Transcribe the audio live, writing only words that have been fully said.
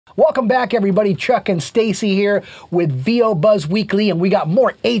Welcome back, everybody. Chuck and Stacey here with VO Buzz Weekly, and we got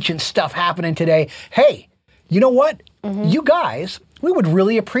more ancient stuff happening today. Hey, you know what? You guys, we would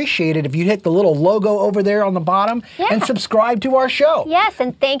really appreciate it if you hit the little logo over there on the bottom and subscribe to our show. Yes,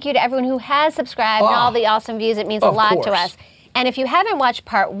 and thank you to everyone who has subscribed and all the awesome views. It means a lot to us. And if you haven't watched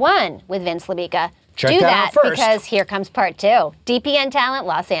part 1 with Vince LeBica, do that first, because here comes part 2. DPN Talent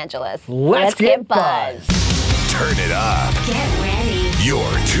Los Angeles. Let's get buzzed. Turn it up. Get ready. You're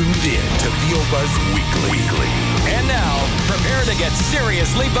tuned in to VO Buzz Weekly. And now, prepare to get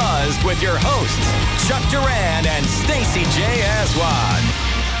seriously buzzed with your hosts, Chuck Duran and Stacey J. Aswad.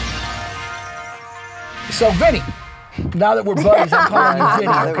 So, Vinny, now that we're buddies, I'm calling you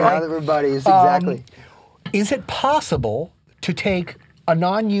Vinny, okay? Now that we're buddies, exactly. Is it possible to take a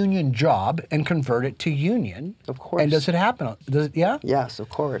non-union job and convert it to union? Of course. And does it happen? Does it, yeah? Yes, of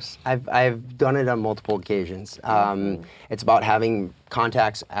course. I've done it on multiple occasions. It's about having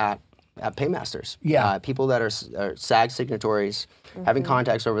contacts at paymasters. Yeah. People that are SAG signatories, having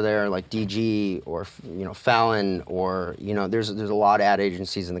contacts over there like DG or Fallon, or there's a lot of ad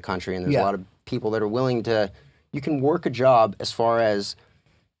agencies in the country, and there's a lot of people that are willing to. You can work a job as far as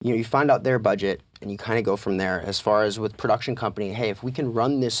you find out their budget, and you kind of go from there. As far as with production company, hey, if we can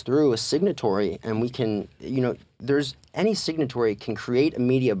run this through a signatory, and we can, there's any signatory can create a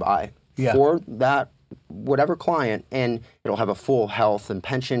media buy for that whatever client, and it'll have a full health and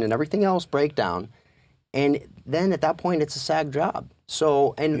pension and everything else breakdown. And then at that point, it's a SAG job.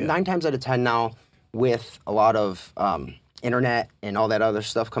 So, and 9 times out of 10 now, with a lot of internet and all that other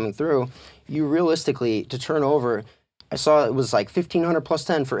stuff coming through, you realistically, to turn over, I saw it was like 1,500 plus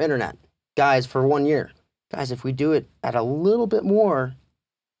 10 for internet. Guys, for 1 year. Guys, if we do it at a little bit more,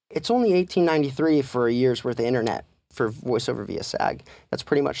 it's only $1,893 for a year's worth of internet for voiceover via SAG. That's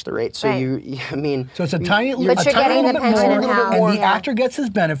pretty much the rate. So so it's a tiny little bit more, and the actor gets his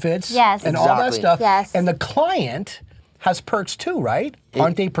benefits and all that stuff. Yes. And the client has perks too, right?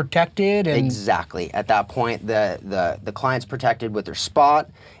 Aren't they protected? And exactly. At that point, the client's protected with their spot.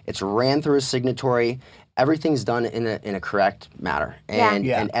 It's ran through a signatory. Everything's done in a correct manner,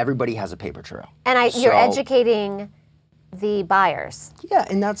 and everybody has a paper trail. And you're educating the buyers. Yeah,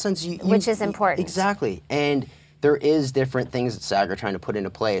 in that sense, which is important. Exactly, and there is different things that SAG are trying to put into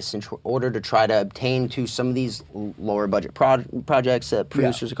place in order to try to obtain to some of these lower budget projects that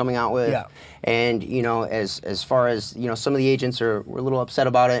producers are coming out with. Yeah. And as far as some of the agents were a little upset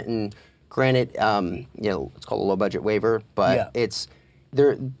about it, and granted, it's called a low budget waiver, but it's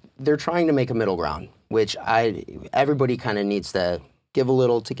they're trying to make a middle ground, which everybody kind of needs to give a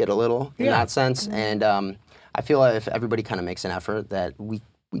little to get a little in that sense. And I feel like if everybody kind of makes an effort, that we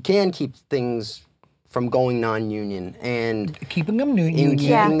can keep things from going non-union and keeping them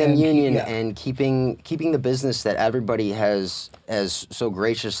union, and keeping the business that everybody has so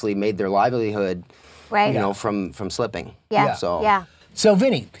graciously made their livelihood, from slipping. Yeah. So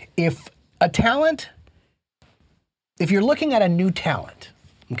Vinny, if you're looking at a new talent,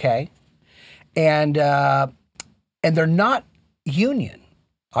 okay, and they're not union.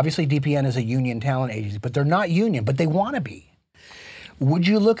 Obviously, DPN is a union talent agency, but they're not union, but they want to be. Would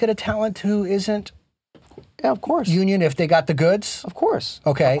you look at a talent who isn't? Yeah, of course. Union if they got the goods? Of course.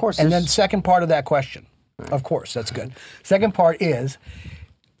 Okay. Of course. And then second part of that question. Right. Of course, that's good. Second part is,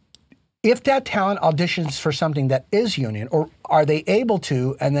 if that talent auditions for something that is union, or are they able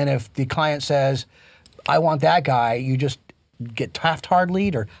to, and then if the client says, I want that guy, you just get Taft-Hard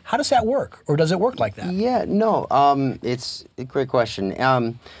lead, or how does that work? Or does it work like that? Yeah, no, it's a great question.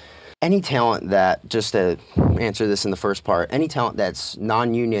 Any talent that, just to answer this in the first part, any talent that's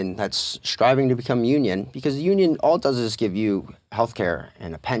non-union, that's striving to become union, because the union, all it does is give you health care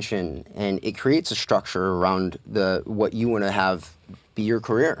and a pension, and it creates a structure around what you want to have be your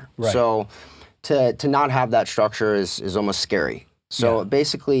career. Right. So to not have that structure is almost scary. So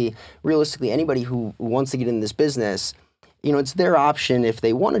basically, realistically, anybody who wants to get in this business, it's their option. If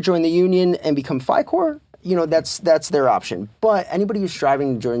they want to join the union and become FICOR, that's their option. But anybody who's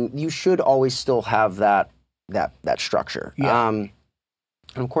striving to join, you should always still have that structure. Yeah. And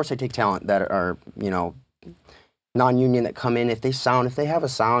of course, I take talent that are non-union that come in. If they have a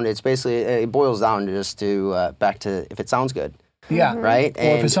sound, it's basically, it boils down just to back to if it sounds good. Yeah. Right. Or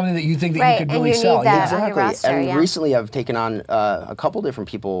if it's something that you think that you could really sell. Exactly. Roster, and recently, I've taken on a couple different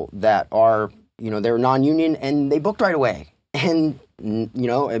people that are they're non-union, and they booked right away. And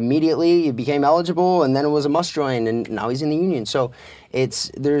immediately he became eligible, and then it was a must join, and now he's in the union. So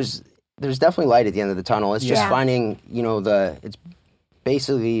there's definitely light at the end of the tunnel. It's just finding, it's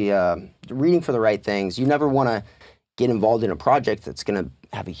basically reading for the right things. You never want to get involved in a project that's going to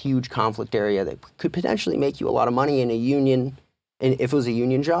have a huge conflict area that could potentially make you a lot of money in a union And if it was a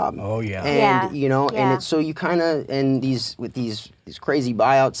union job. Oh yeah. And you know, and it's so you kind of with these crazy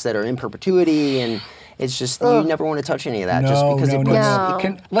buyouts that are in perpetuity, and it's just you never want to touch any of that just because it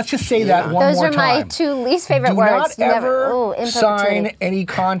puts. Let's just say that one more time. Those are my two least favorite words. Do not ever sign any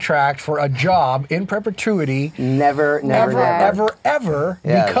contract for a job in perpetuity. Never, ever,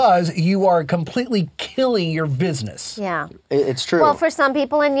 because you are completely killing your business. Yeah. It's true. Well, for some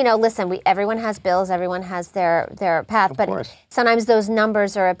people, and you know, listen, everyone has bills, everyone has their path, but sometimes those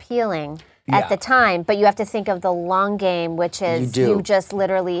numbers are appealing at the time, but you have to think of the long game, which is you just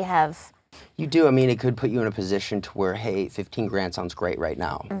literally have... You do. I mean, it could put you in a position to where, hey, 15 grand sounds great right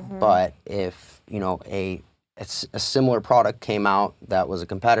now. But if, you know, a similar product came out that was a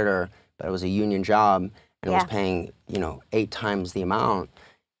competitor, but it was a union job, and it was paying, you know, 8 times the amount,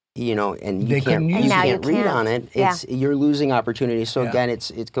 you know, and you can't read on it, you're losing opportunity. So again,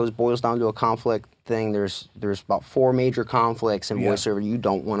 it boils down to a conflict thing. There's about 4 major conflicts in voiceover you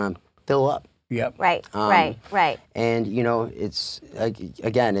don't want to fill up. Yep. Right, right. And you know, it's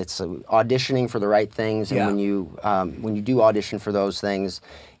again, it's auditioning for the right things, and when you do audition for those things,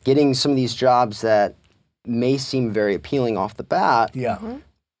 getting some of these jobs that may seem very appealing off the bat,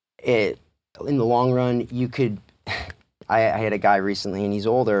 it in the long run you could. I had a guy recently, and he's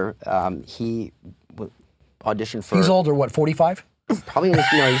older. He auditioned for. He's older, what, 45? Probably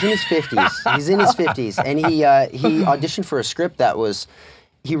he's in his 50s. He's in his 50s, and he auditioned for a script that was.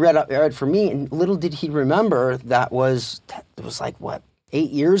 He read for me, and little did he remember it was like, what, 8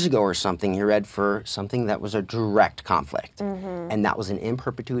 years ago or something. He read for something that was a direct conflict, and that was an in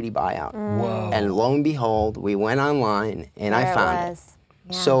perpetuity buyout. Whoa. And lo and behold, we went online, and I found it.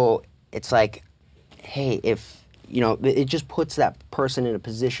 Yeah. So it's like, hey, if, you know, it just puts that person in a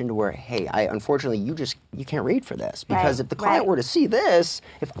position to where, hey, unfortunately, you can't read for this. Because if the client were to see this,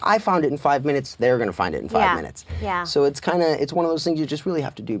 if I found it in 5 minutes, they're going to find it in 5 minutes. Yeah. So it's one of those things you just really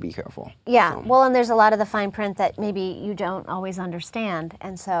have to be careful. Yeah. So. Well, and there's a lot of the fine print that maybe you don't always understand.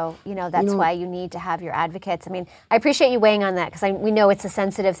 And so, you know, that's why you need to have your advocates. I mean, I appreciate you weighing on that, because we know it's a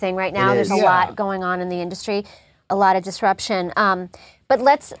sensitive thing right now. There's a lot going on in the industry, a lot of disruption. But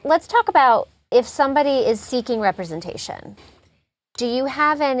let's talk about, if somebody is seeking representation, do you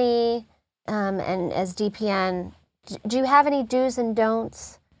have any, and as DPN, do you have any do's and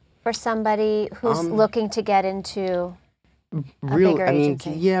don'ts for somebody who's looking to get into a bigger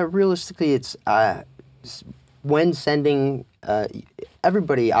agency? Realistically, it's when sending,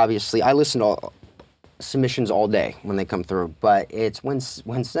 everybody, obviously, I listen to submissions all day when they come through, but it's when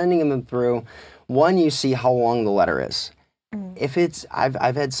sending them through, one, you see how long the letter is. If it's, I've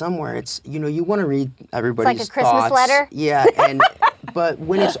had some where it's, you know, you want to read everybody's thoughts. It's like a Christmas letter? Yeah, but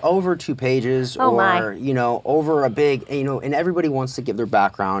when it's over 2 pages you know, over a big, you know, and everybody wants to give their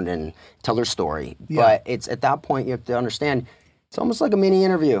background and tell their story. But it's at that point you have to understand, it's almost like a mini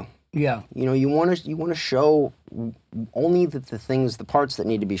interview. Yeah. You know, you want to show only the parts that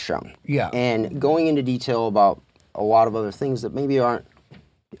need to be shown. Yeah. And going into detail about a lot of other things that maybe aren't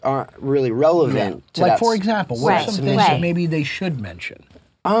really relevant to like, for example, what are some things that maybe they should mention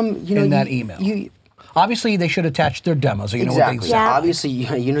in that email? Obviously, they should attach their demo, so you know what they say. Obviously,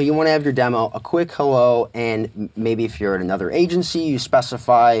 you know, you want to have your demo, a quick hello, and maybe if you're at another agency, you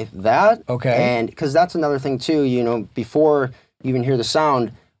specify that. Okay. And because that's another thing too, you know, before you even hear the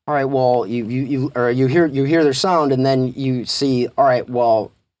sound, all right, well, you hear their sound, and then you see, all right,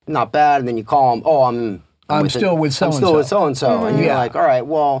 well, not bad, and then you call them, oh, I'm still with so-and-so. And you're like, all right,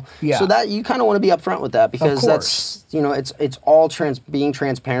 well, so that you kind of want to be upfront with that, because that's, you know, it's all being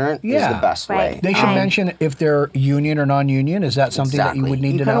transparent is the best way. They should mention if they're union or non-union. Is that something that you would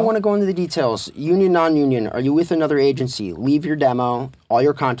need to know? You kind of want to go into the details. Union, non-union. Are you with another agency? Leave your demo, all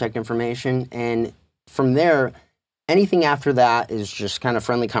your contact information, and from there, anything after that is just kind of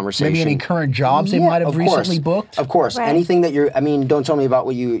friendly conversation. Maybe any current jobs they might have recently booked? Of course. Anything that don't tell me about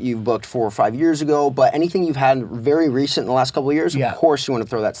what you've booked 4 or 5 years ago, but anything you've had very recent in the last couple of years, of course you want to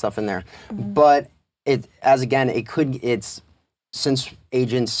throw that stuff in there. But it's since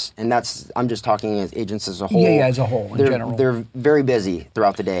agents, and I'm just talking as agents as a whole. Yeah, as a whole, in general. They're very busy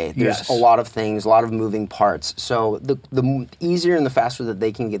throughout the day. There's a lot of things, a lot of moving parts. So the easier and the faster that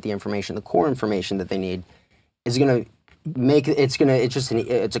they can get the information, the core information that they need, is going to make it's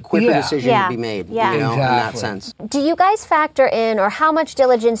a quicker decision to be made, you know, in that sense. Do you guys factor in, or how much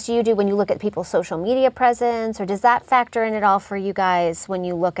diligence do you do when you look at people's social media presence, or does that factor in at all for you guys when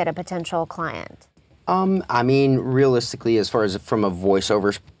you look at a potential client? I mean, realistically, as far as from a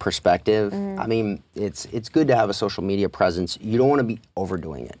voiceover perspective, I mean, it's good to have a social media presence. You don't want to be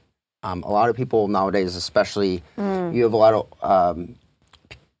overdoing it. A lot of people nowadays, especially, you have a lot of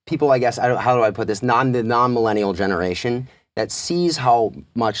people, I guess, how do I put this, the non-millennial generation, that sees how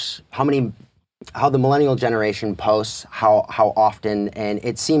the millennial generation posts, how often, and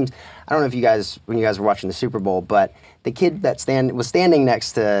it seemed, I don't know if you guys, when you guys were watching the Super Bowl, but the kid that was standing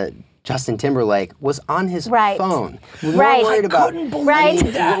next to Justin Timberlake was on his phone. We weren't worried about. Couldn't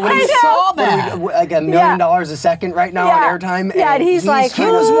believe that. When he saw that, like $1 million a second right now on airtime. Yeah, and he's like, he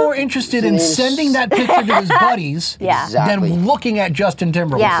was more interested in sending that picture to his buddies than looking at Justin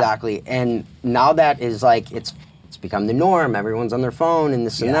Timberlake. Exactly, and now that is like it's become the norm. Everyone's on their phone and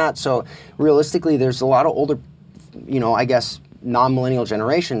this and that. So realistically, there's a lot of older, I guess, non-millennial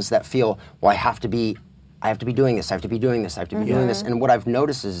generations that feel, well, I have to be doing this, I have to be doing this, I have to be doing this. And what I've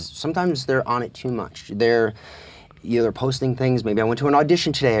noticed is sometimes they're on it too much. They're either posting things, maybe I went to an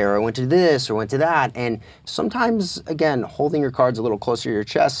audition today, or I went to this, or went to that. And sometimes, again, holding your cards a little closer to your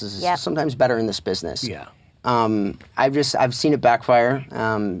chest is sometimes better in this business. Yeah. I've seen it backfire,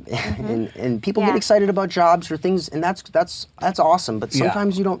 and people get excited about jobs or things, and that's awesome. But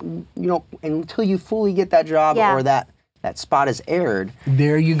sometimes you don't until you fully get that job or that spot is aired.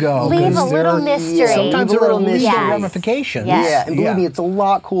 There you go. Leave a little mystery. Sometimes there are legal ramifications. Yeah, and believe me, it's a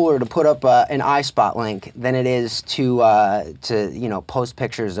lot cooler to put up an iSpot link than it is to post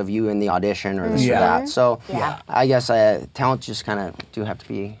pictures of you in the audition or this or that. So I guess talent just kind of do have to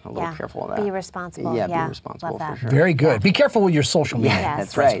be a little careful of that. Be responsible. Yeah, be responsible for sure. Very good. Be careful with your social media. Yeah,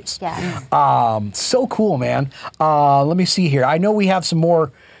 that's right. Yes. So cool, man. Let me see here. I know we have some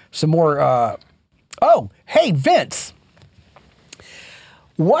more. Oh, hey, Vince.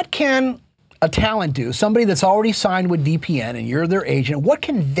 What can a talent do? Somebody that's already signed with DPN and you're their agent, what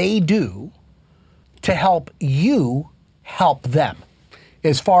can they do to help you help them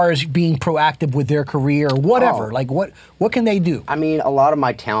as far as being proactive with their career or whatever? Like what can they do? I mean, a lot of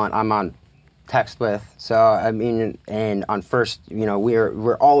my talent I'm on text with. So I mean, and on first,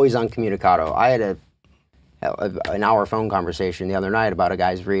 we're always on Communicado. I had an hour phone conversation the other night about a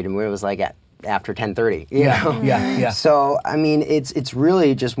guy's read, and it was like after 10:30. You know? Yeah. So I mean, it's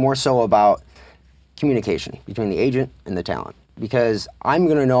really just more so about communication between the agent and the talent, because I'm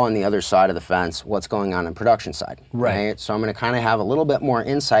going to know on the other side of the fence what's going on in production side. Right. So I'm going to kind of have a little bit more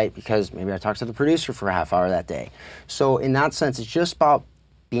insight because maybe I talked to the producer for a half hour that day. So in that sense, it's just about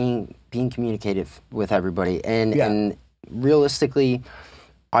being communicative with everybody and realistically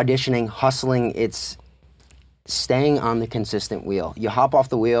auditioning, hustling. It's staying on the consistent wheel. You hop off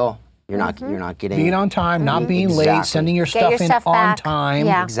the wheel. You're not getting being on time, not being late, sending your stuff in on time.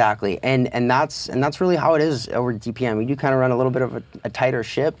 Yeah. Exactly, and that's really how it is over at DPN. We do kind of run a little bit of a tighter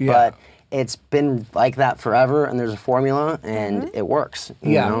ship, but it's been like that forever. And there's a formula, and it works.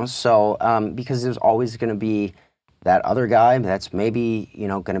 You know? So because there's always going to be that other guy that's maybe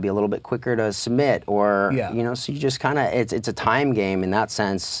going to be a little bit quicker to submit, or so you just kind of it's a time game in that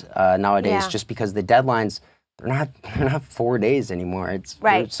sense nowadays. Just because the deadlines. They're not 4 days anymore.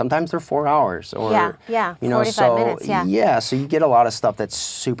 Sometimes they're 4 hours, or 45 minutes. So you get a lot of stuff that's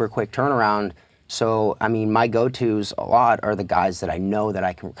super quick turnaround. So I mean, my go-tos a lot are the guys that I know that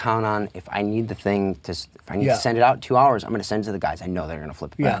I can count on. If I need the thing to send it out in 2 hours, I'm going to send it to the guys I know they're going to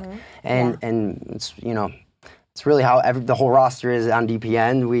flip it back. And it's it's really how the whole roster is on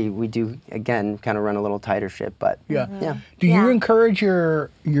DPN. We do again kind of run a little tighter ship, but Do you encourage your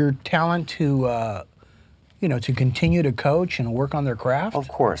talent to to continue to coach and work on their craft? Of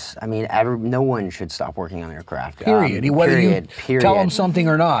course. I mean, no one should stop working on their craft. Period. Whether you tell them something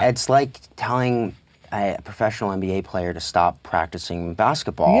or not. It's like telling a professional NBA player to stop practicing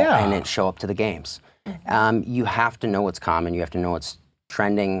basketball and then show up to the games. You have to know what's common. You have to know what's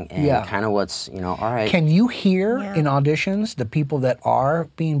trending and kind of what's, all right. Can you hear in auditions the people that are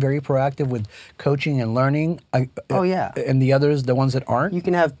being very proactive with coaching and learning? And the others, the ones that aren't? You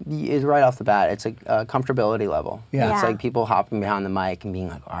can have, right off the bat, it's a comfortability level. It's like people hopping behind the mic and being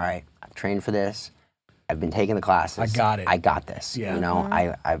like, all right, I've trained for this. I've been taking the classes. I got it. I got this.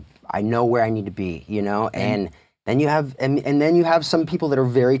 I know where I need to be, and then you have then you have some people that are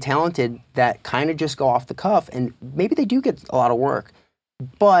very talented that kind of just go off the cuff, and maybe they do get a lot of work.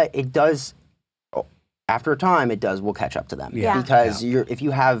 But it does, after a time, will catch up to them. Because if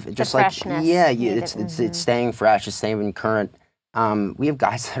you have just like it's staying fresh, it's staying current. We have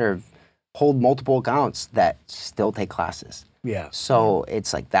guys that hold multiple accounts that still take classes. So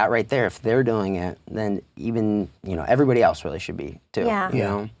it's like that right there. If they're doing it, then even everybody else really should be too.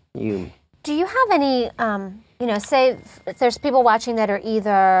 Do you have any say if there's people watching that are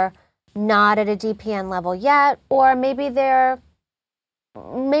either not at a DPN level yet, or maybe they're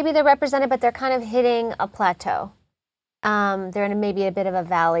represented, but they're kind of hitting a plateau. They're in maybe a bit of a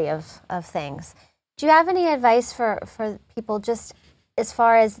valley of things. Do you have any advice for people just as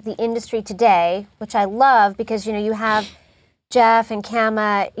far as the industry today, which I love because, you have Jeff and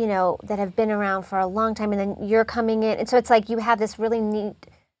Kama, you know, that have been around for a long time, and then you're coming in, and so it's like you have this really neat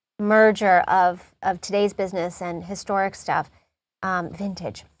merger of today's business and historic stuff,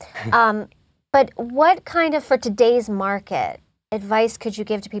 vintage. But what kind of, for today's market, advice could you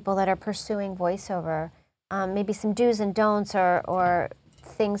give to people that are pursuing voiceover? Maybe some do's and don'ts, or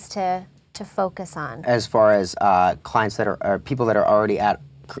things to focus on. As far as clients that are people that are already at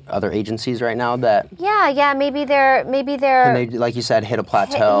other agencies right now that maybe they're and they, like you said, hit a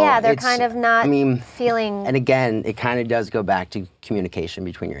plateau. They're kind of not feeling. And again, it kind of does go back to communication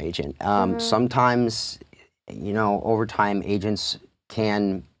between your agent. Sometimes, you know, over time, agents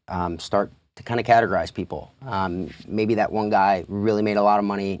can start to kind of categorize people. Maybe that one guy really made a lot of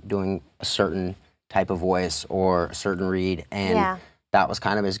money doing a certain type of voice or a certain read, and that was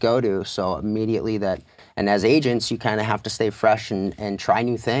kind of his go-to. So immediately and as agents, you kind of have to stay fresh and try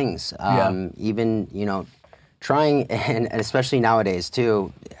new things. Even, you know, trying, and especially nowadays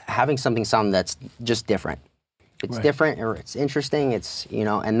too, having something sound that's just different. It's different, or it's interesting, it's, you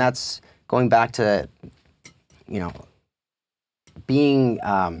know, and that's going back to, you know, being,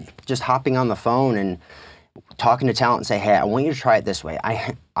 just hopping on the phone and talking to talent and say, hey, I want you to try it this way.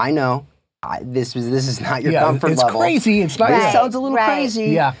 I know this is not your comfort level. It's crazy. It's not. It sounds a little crazy.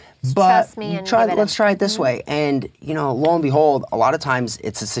 Yeah. But trust me, let's try it this way. And, you know, lo and behold, a lot of times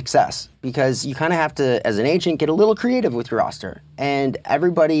it's a success, because you kind of have to, as an agent, get a little creative with your roster. And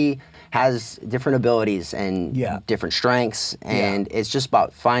everybody has different abilities and different strengths. And it's just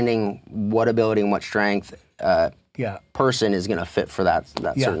about finding what ability and what strength person is going to fit for that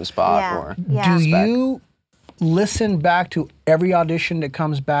certain spot. Or do you listen back to every audition that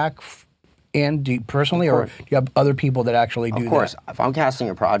comes back? And do you personally, or do you have other people that actually do that? Of course. If I'm casting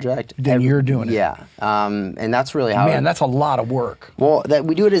a project, then you're doing it. Yeah. And that's really how. Man, that's a lot of work. Well,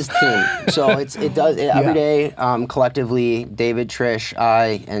 we do it as a team. So every day, collectively, David, Trish,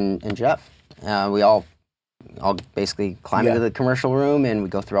 I, and Jeff, we all basically climb into the commercial room and we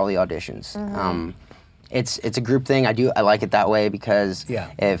go through all the auditions. It's a group thing. I like it that way, because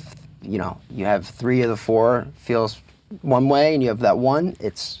if, you know, you have 3 of the 4 feels one way and you have that one,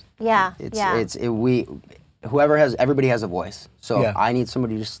 everybody has a voice. So I need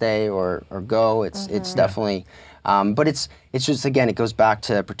somebody to stay or go. It's definitely, but it's just, again, it goes back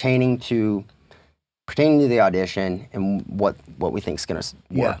to pertaining to the audition and what we think is going to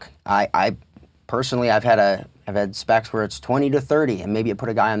work. I personally, I've had specs where it's 20 to 30, and maybe I put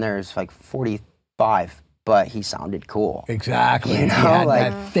a guy on there who's like 45, but he sounded cool. Exactly. You know,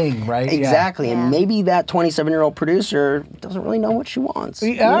 like that thing, right? Exactly. And maybe that 27-year-old producer doesn't really know what she wants.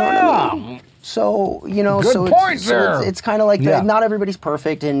 You know what I mean? So, you know, it's kind of like not everybody's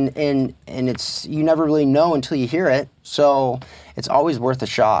perfect, and it's, you never really know until you hear it. So it's always worth a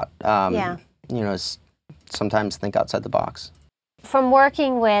shot. You know, sometimes think outside the box. From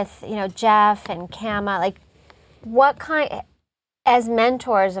working with, you know, Jeff and Kama, like, what kind, as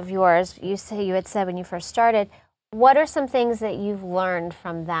mentors of yours, you had said when you first started, what are some things that you've learned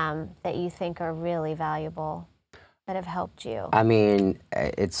from them that you think are really valuable, that have helped you? I mean,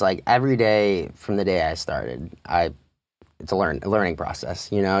 it's like every day from the day I started, it's a learning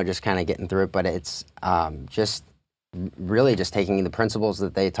process, you know, just kind of getting through it. But it's just really just taking the principles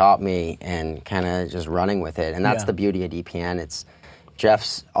that they taught me and kind of just running with it. And that's the beauty of DPN.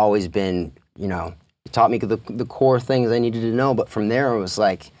 Jeff's always been, you know, he taught me the core things I needed to know, but from there it was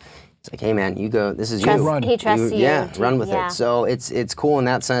like, it's like, hey man, you go, this is you. He trusts you. Yeah, run with it. So it's cool in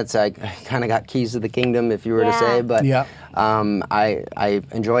that sense. I kind of got keys to the kingdom, if you were to say, but I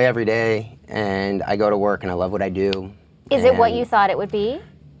enjoy every day, and I go to work and I love what I do. Is it what you thought it would be?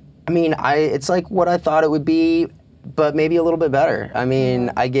 I mean, it's like what I thought it would be, but maybe a little bit better. I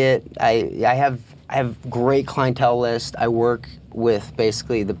mean, I have great clientele list. I work with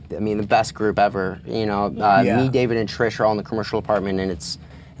basically the best group ever. You know, me, David, and Trish are all in the commercial department, and it's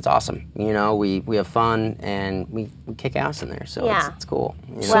awesome. You know, we have fun and we kick ass in there. So it's cool.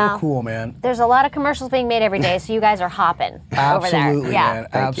 You know? So cool, man. There's a lot of commercials being made every day, so you guys are hopping over there. Absolutely, man.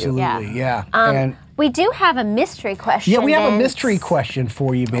 Absolutely, yeah. And we do have a mystery question. Yeah, we have a mystery question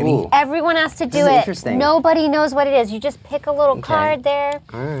for you, baby. Ooh. Everyone has to do it. Interesting. Nobody knows what it is. You just pick a little card there.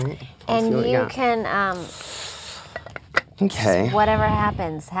 All right. And you can, whatever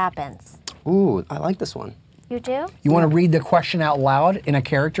happens, happens. Ooh, I like this one. You do? You want to read the question out loud in a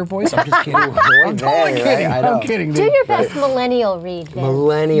character voice? I'm just kidding. I'm totally kidding. I'm kidding. Do your best millennial read, Vince.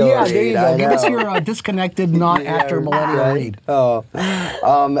 Millennial read. Yeah, there you go. Give us your disconnected, not actor millennial read. Oh,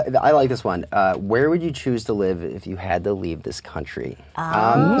 I like this one. Where would you choose to live if you had to leave this country?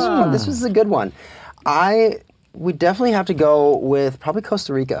 This was a good one. I would definitely have to go with probably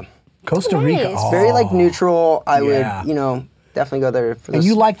Costa Rica. Costa Rica. Nice. It's very like neutral. I would, you know, definitely go there for the And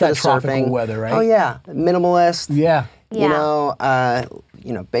you like that surfing. tropical weather, right? Oh yeah, minimalist. Yeah. You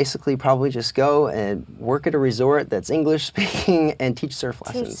know, basically probably just go and work at a resort that's English speaking and teach surf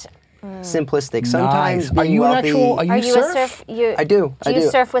lessons. Simplistic. Sometimes being wealthy. Are you surf? I do. Do you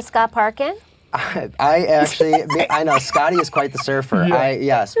surf with Scott Parkin? I actually, I know Scotty is quite the surfer.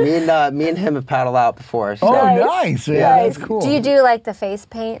 Yes, me and him have paddled out before. So. Oh, nice. Yeah, that's cool. Do you do like the face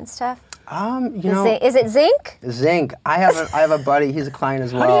paint and stuff? You know, is it zinc? Zinc. I have a buddy. He's a client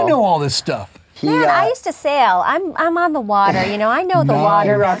as well. How do you know all this stuff? Man, I used to sail. I'm on the water. You know, I know the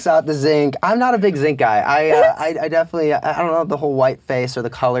water. He rocks out the zinc. I'm not a big zinc guy. I definitely, I don't know the whole white face or the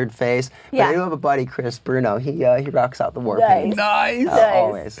colored face. But I do have a buddy, Chris Bruno. He rocks out the war paint. Nice.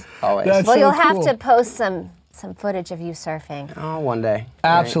 Always. That's well, so you'll cool. have to post some footage of you surfing. Oh, one day.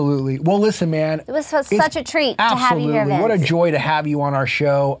 Absolutely. Well, listen, man. It was such a treat to have you here, Vince. What a joy to have you on our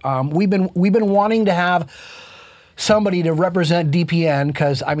show. We've been wanting to have somebody to represent DPN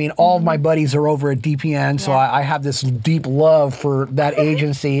because, I mean, all of my buddies are over at DPN, so I have this deep love for that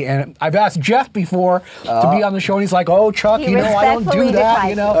agency. And I've asked Jeff before to be on the show, and he's like, oh, Chuck, you know, I don't do that,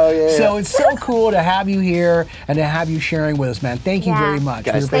 you know. So it's so cool to have you here and to have you sharing with us, man. Thank you very much.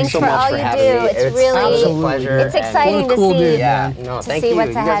 Guys, thanks so for much all for you having do. me. It's really a pleasure. It's exciting to cool see. dude, Thank see you.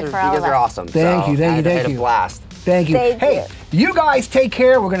 what's ahead for all you of guys are us. awesome. Thank you. I had a blast. Thank you. Hey, you guys take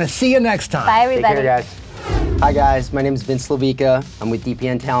care. We're going to see you next time. Bye, everybody. Take care, guys. Hi guys, my name is Vince LeBica. I'm with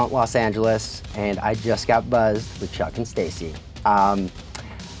DPN Talent Los Angeles, and I just got buzzed with Chuck and Stacey.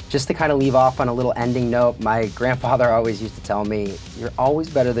 Just to kind of leave off on a little ending note, my grandfather always used to tell me, you're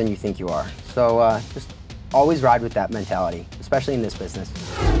always better than you think you are. So just always ride with that mentality, especially in this business.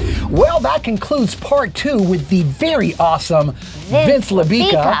 Well, that concludes part 2 with the very awesome Vince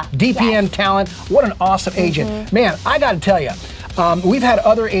LeBica, DPN Talent. What an awesome agent. Man, I got to tell you, we've had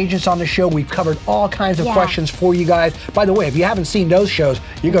other agents on the show. We've covered all kinds of questions for you guys. By the way, if you haven't seen those shows,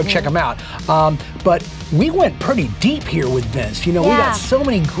 you go check them out. But we went pretty deep here with Vince. You know, we got so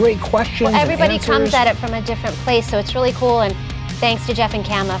many great questions. Well, everybody and comes at it from a different place, so it's really cool. And thanks to Jeff and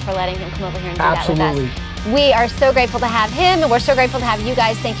Kama for letting him come over here and do that with us. We are so grateful to have him, and we're so grateful to have you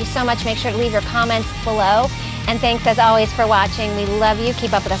guys. Thank you so much. Make sure to leave your comments below. And thanks, as always, for watching. We love you.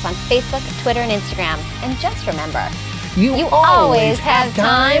 Keep up with us on Facebook, Twitter, and Instagram. And just remember, you always have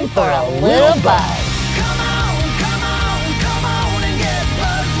time for a little buzz. Come on and get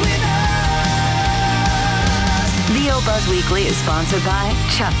buzzed with us. VO Buzz Weekly is sponsored by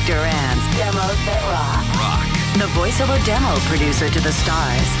Chuck Duran's Demos That Rock. The voiceover demo producer to the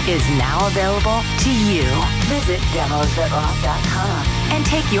stars is now available to you. Visit demosthatrock.com and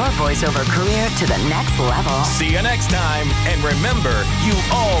take your voiceover career to the next level. See you next time, and remember, you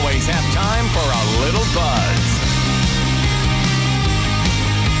always have time for a little buzz.